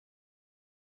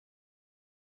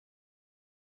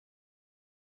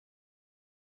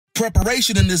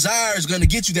Preparation and desire is gonna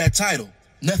get you that title,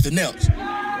 nothing else.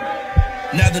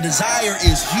 Now the desire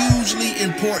is hugely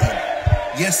important.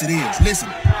 Yes, it is, listen.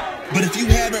 But if you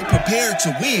haven't prepared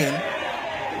to win,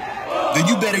 then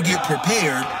you better get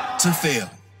prepared to fail.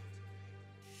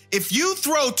 If you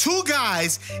throw two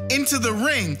guys into the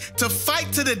ring to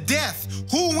fight to the death,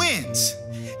 who wins?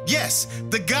 Yes,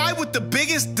 the guy with the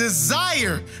biggest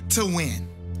desire to win.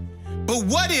 But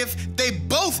what if they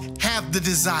both have the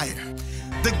desire?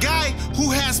 The guy who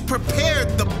has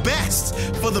prepared the best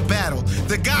for the battle,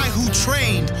 the guy who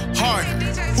trained harder,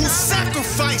 who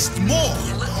sacrificed more,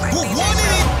 who wanted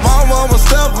it. My mama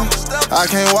stepper, I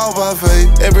can't walk by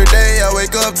faith. Every day I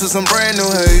wake up to some brand new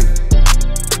hate.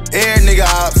 Every nigga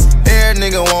ops, every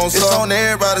nigga wants some. It's on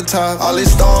everybody top. All these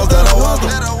storms that I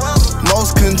welcome,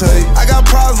 most couldn't take. I got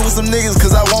problems with some niggas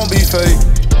cause I won't be fake.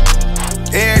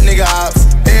 Every nigga ops,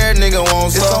 every nigga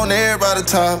wants some. It's on everybody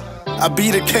top. I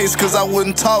beat a case cause I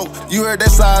wouldn't talk. You heard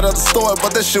that side of the story,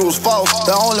 but that shit was false.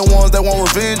 The only ones that want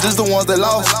revenge is the ones that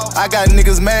lost. I got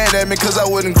niggas mad at me cause I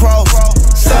wouldn't cross.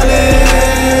 Solid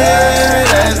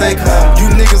as they come.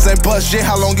 You niggas ain't bust shit,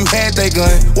 how long you had that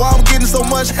gun? Why I'm getting so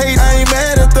much hate, I ain't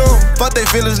mad at them. Fuck they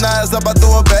feelings, now it's up, I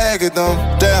throw a bag at them.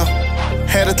 Damn,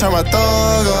 had to turn my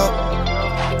thug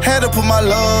up. Had to put my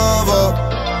love up.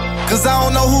 Cause I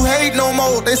don't know who hate no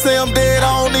more. They say I'm dead,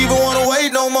 I don't even wanna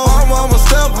wait no more. I'm a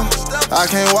stepper, I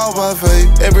can't walk by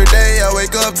faith. Every day I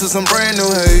wake up to some brand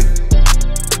new hate.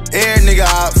 Every nigga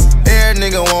ops, every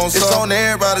nigga wants some. It's on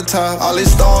everybody top. All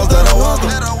these storms that I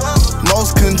welcome,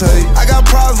 most couldn't take. I got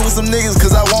problems with some niggas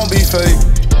cause I won't be fake.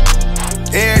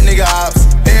 Every nigga ops,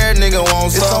 every nigga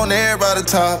wants some. It's on everybody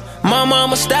top. My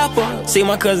mama stopper. See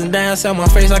my cousin dance on my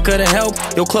face, I couldn't help.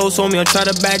 Your clothes on me, I'll try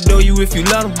to backdoor you if you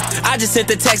let them. I just sent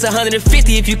the text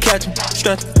 150 if you catch them.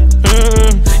 Stretch.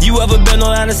 You ever been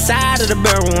on the other side of the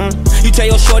barrel? You tell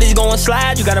your shorties go and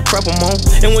slide, you gotta prep them on.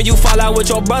 And when you fall out with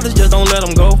your brothers, just don't let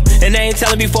them go. And they ain't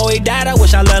telling before he died, I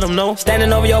wish I let them know.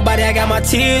 Standing over your body, I got my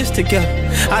tears together.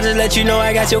 I just let you know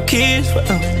I got your kids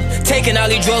forever. Taking all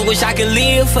these drugs, wish I could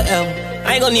live forever.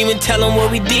 I ain't gonna even tell them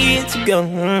what we did together.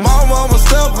 My mama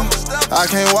stepper, I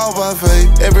can't walk by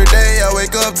faith. Every day I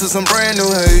wake up to some brand new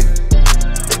hate.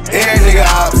 Every nigga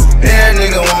ops, every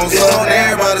nigga wants some. It's on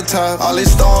everybody top. All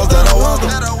these storms that I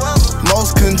welcome,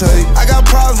 most couldn't take. I got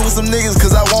problems with some niggas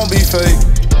cause I won't be fake.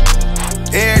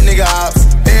 Every nigga ops,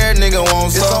 every nigga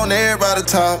wants some. It's on everybody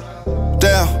top.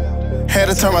 Damn, had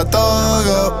to turn my thug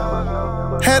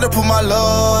up. Had to put my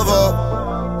love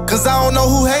up. Cause I don't know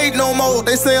who hate no more.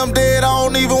 They say I'm dead, I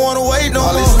don't even wanna wait no more.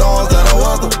 All these storms that I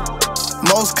welcome,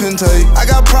 most couldn't take. I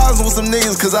got problems with some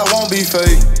niggas cause I won't be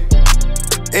fake.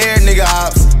 Every nigga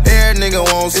ops, every nigga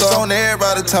wants some. It's on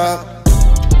everybody top.